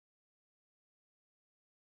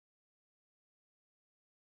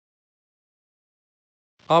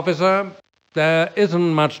Officer, there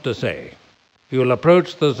isn't much to say. You'll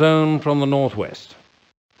approach the zone from the northwest.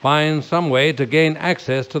 Find some way to gain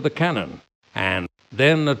access to the cannon, and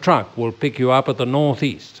then the truck will pick you up at the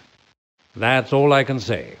northeast. That's all I can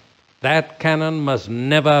say. That cannon must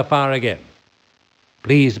never fire again.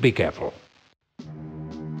 Please be careful.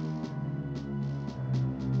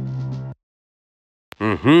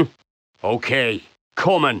 Okay,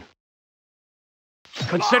 coming.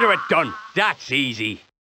 Consider it done. That's easy.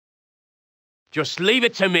 Just leave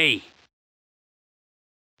it to me.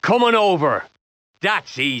 Coming over.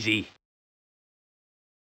 That's easy.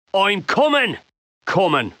 I'm coming.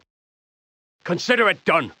 Coming. Consider it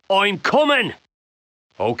done. I'm coming.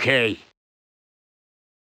 Okay.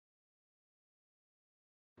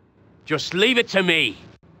 Just leave it to me.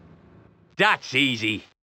 That's easy.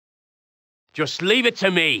 Just leave it to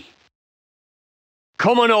me.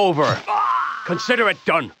 Coming over. Consider it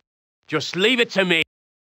done. Just leave it to me.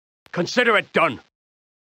 Consider it done.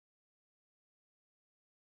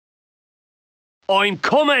 I'm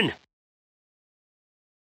coming.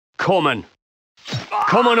 Coming.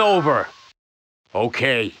 Coming over.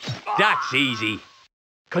 Okay. That's easy.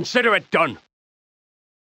 Consider it done.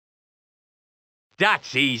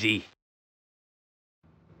 That's easy.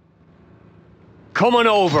 Coming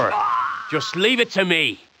over. Just leave it to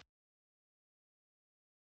me.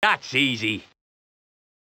 That's easy.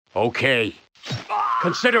 Okay.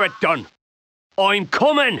 Consider it done. I'm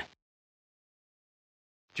coming.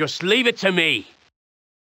 Just leave it to me.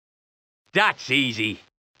 That's easy.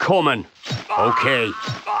 Coming. Okay.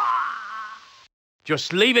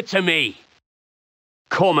 Just leave it to me.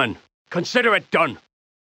 Coming. Consider it done.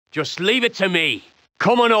 Just leave it to me.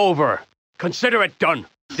 Coming over. Consider it done.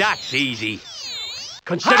 That's easy.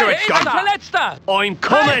 Consider it done. I'm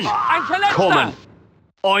coming. Coming.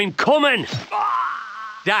 I'm coming.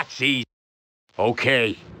 That's easy.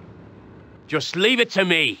 Okay. Just leave it to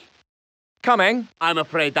me. Coming. I'm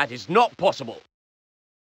afraid that is not possible.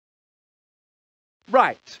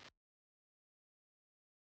 Right.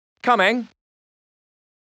 Coming.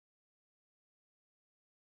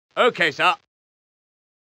 Okay, sir.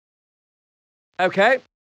 Okay.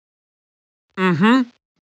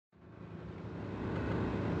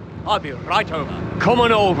 I'll be right over.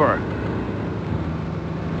 Coming over.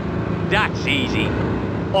 That's easy.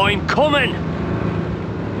 I'm coming.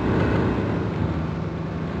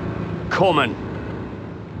 Coming.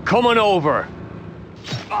 Coming over.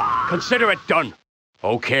 Consider it done.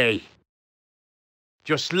 Okay.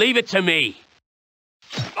 Just leave it to me.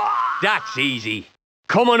 That's easy.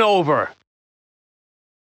 Coming over.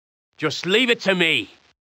 Just leave it to me.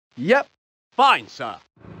 Yep. Fine, sir.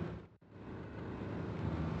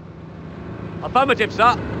 Affirmative,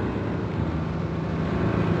 sir.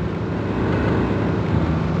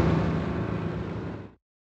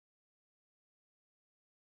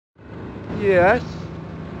 Yes.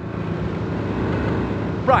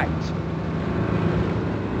 Right.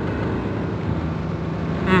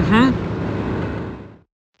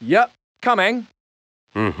 Yep. Coming.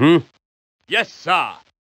 Yes, sir.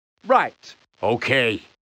 Right. Okay.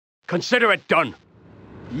 Consider it done.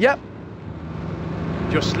 Yep.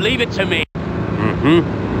 Just leave it to me.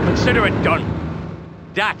 Consider it done.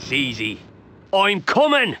 That's easy. I'm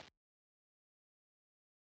coming.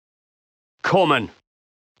 Coming.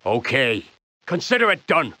 Okay. Consider it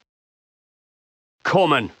done.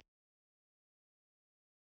 Coming.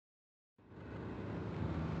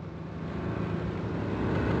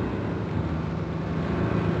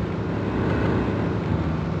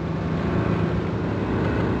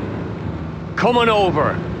 Coming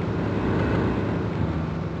over.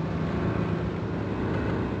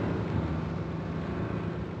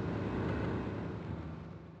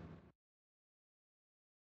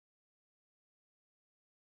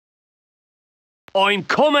 I'm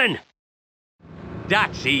coming.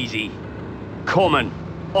 That's easy. Coming.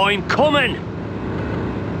 I'm coming.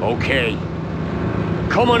 Okay.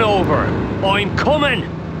 Coming over. I'm coming.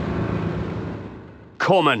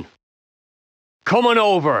 Coming. Coming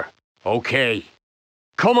over. Okay.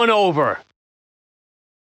 Coming over.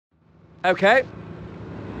 Okay.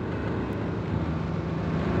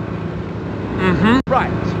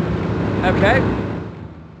 Right. Okay.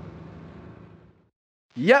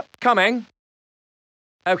 Yep. Coming.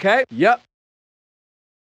 Okay. Yep.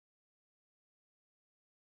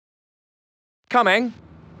 Coming.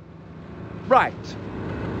 Right.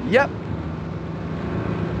 Yep.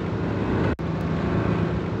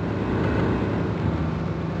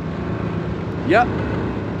 Yep.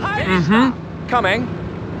 Coming.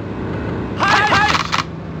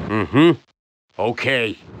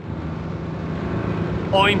 Okay.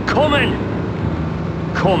 I'm coming.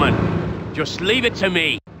 Coming. Just leave it to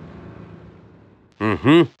me.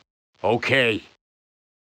 Mm-hmm. Okay.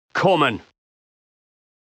 Coming.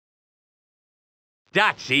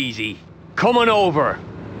 That's easy. Coming over.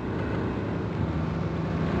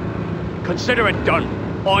 Consider it done.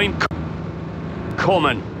 I'm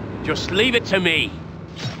coming. Just leave it to me.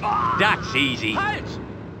 That's easy.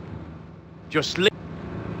 Just leave.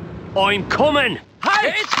 I'm coming.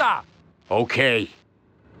 Okay.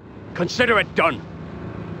 Consider it done.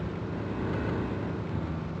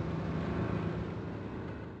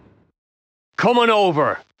 Coming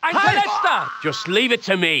over. Just leave it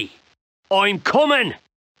to me. I'm coming.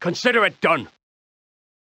 Consider it done.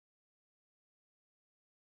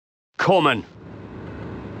 Coming.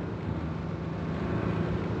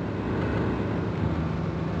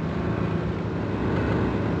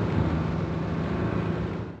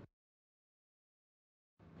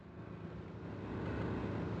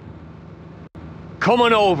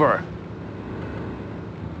 Coming over.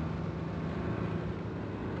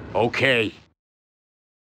 Okay.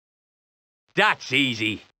 That's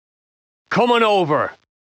easy. Coming over.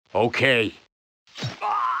 Okay.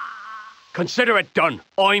 Consider it done.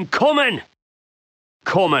 I'm coming.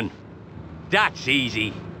 Coming. That's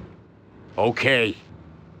easy. Okay.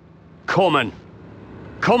 Coming.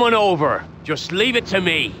 Coming over. Just leave it to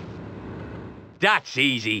me. That's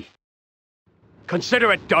easy.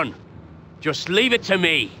 Consider it done. Just leave it to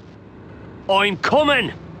me. I'm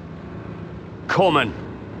coming. Coming.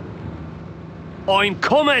 I'm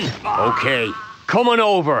coming. Okay. Coming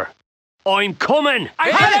over. I'm coming.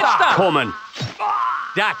 Coming.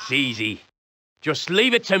 That's easy. Just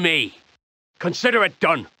leave it to me. Consider it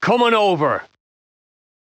done. Coming over.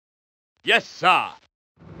 Yes, sir.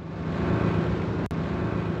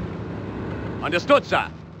 Understood, sir.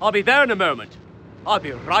 I'll be there in a moment. I'll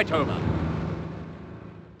be right over.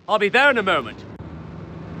 I'll be there in a moment.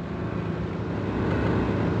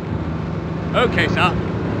 Okay, sir.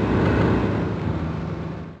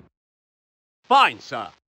 Fine, sir.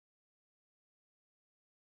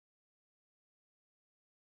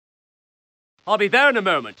 I'll be there in a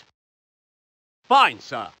moment. Fine,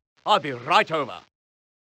 sir. I'll be right over.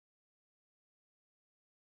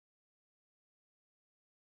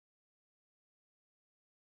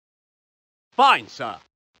 Fine, sir.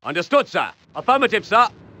 Understood, sir. Affirmative, sir.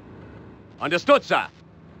 Understood, sir.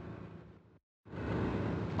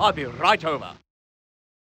 I'll be right over.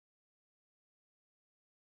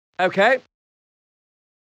 Okay.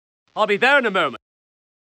 I'll be there in a moment.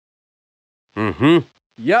 Mm-hmm.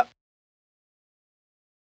 Yep.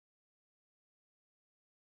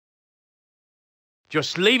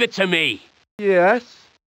 Just leave it to me. Yes.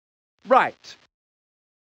 Right.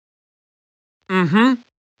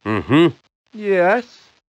 Mm-hmm. Mm-hmm. Yes.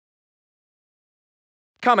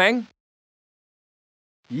 Coming.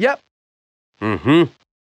 Yep. Mm-hmm.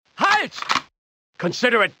 Halt!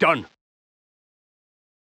 Consider it done.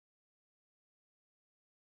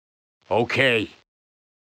 Okay.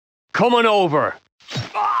 Coming over.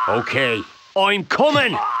 Okay. I'm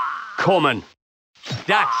coming. Coming.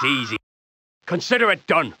 That's easy. Consider it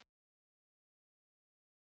done.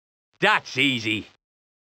 That's easy.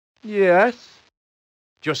 Yes.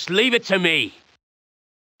 Just leave it to me.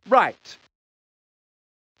 Right.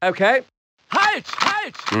 Okay. Halt!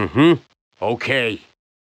 Halt! Mm-hmm. Okay.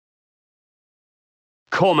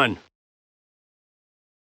 Coming.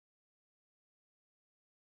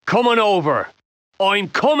 Coming over. I'm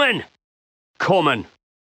coming. Coming.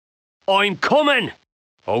 I'm coming.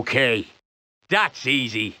 Okay. That's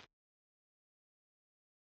easy.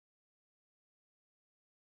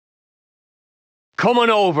 Coming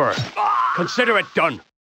over. Consider it done.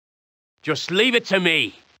 Just leave it to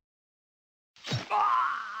me.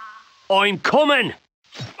 I'm coming.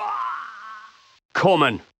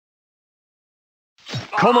 Coming.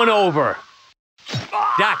 Coming over.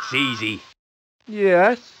 That's easy.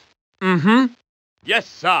 Yes. Mm-hmm. Yes,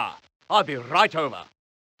 sir. I'll be right over.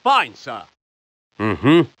 Fine, sir.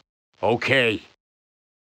 Mm-hmm. Okay.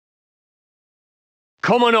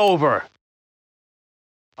 Coming over.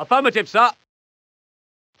 Affirmative, sir.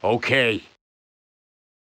 Okay.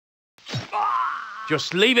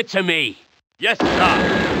 Just leave it to me. Yes,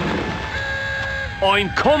 sir. I'm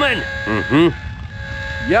coming. Mm-hmm.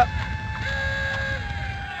 Yep.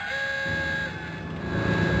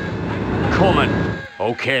 Coming.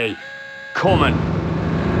 Okay. Coming.